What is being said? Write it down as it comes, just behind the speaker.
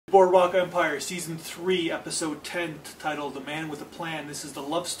Boardwalk Empire Season 3, Episode 10, titled The Man with a Plan. This is the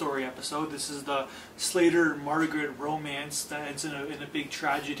love story episode. This is the Slater-Margaret romance that ends in a big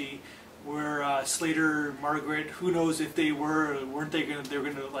tragedy where Slater, Margaret, who knows if they weren't they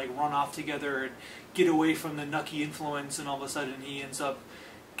gonna like run off together and get away from the Nucky influence, and all of a sudden he ends up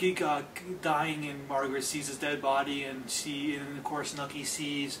dying, and Margaret sees his dead body, and of course Nucky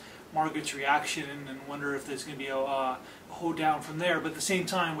sees Margaret's reaction and wonder if there's going to be a hoedown from there. But at the same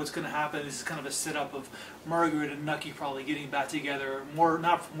time, what's going to happen is kind of a setup of Margaret and Nucky probably getting back together,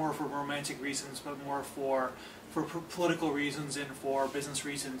 not more for romantic reasons, but more for political reasons and for business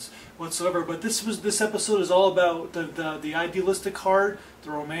reasons whatsoever. But this episode is all about the idealistic heart,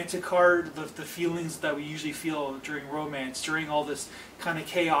 the romantic heart, the feelings that we usually feel during romance, during all this kind of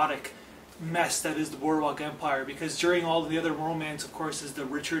chaotic mess that is the Boardwalk Empire. Because during all the other romance, of course, is the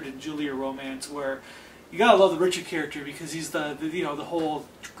Richard and Julia romance, where you gotta love the Richard character because he's the whole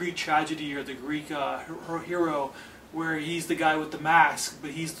Greek tragedy, or the Greek hero, where he's the guy with the mask,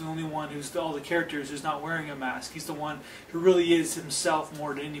 but he's the only one who's all the characters who's not wearing a mask. He's the one who really is himself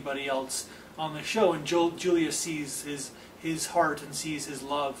more than anybody else on the show, and Julia sees his heart and sees his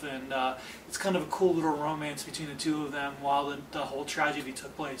love, and it's kind of a cool little romance between the two of them while the whole tragedy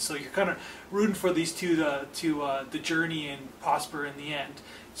took place. So you're kind of rooting for these two to the journey and prosper in the end.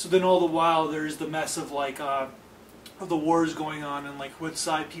 So then all the while there's the mess of of the wars going on, and like what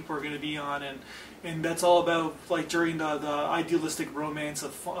side people are going to be on, and that's all about like during the idealistic romance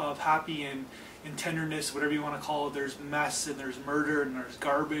of happy and tenderness, whatever you want to call it. There's mess, and there's murder, and there's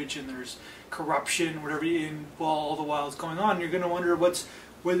garbage, and there's corruption, whatever. And while all the while it's going on, you're going to wonder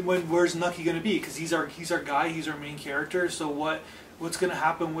where's Nucky going to be, because he's our guy, he's our main character. So what's going to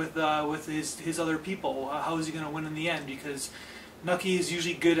happen with his other people? How is he going to win in the end? Because Nucky is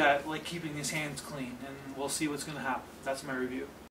usually good at like keeping his hands clean, and we'll see what's going to happen. That's my review.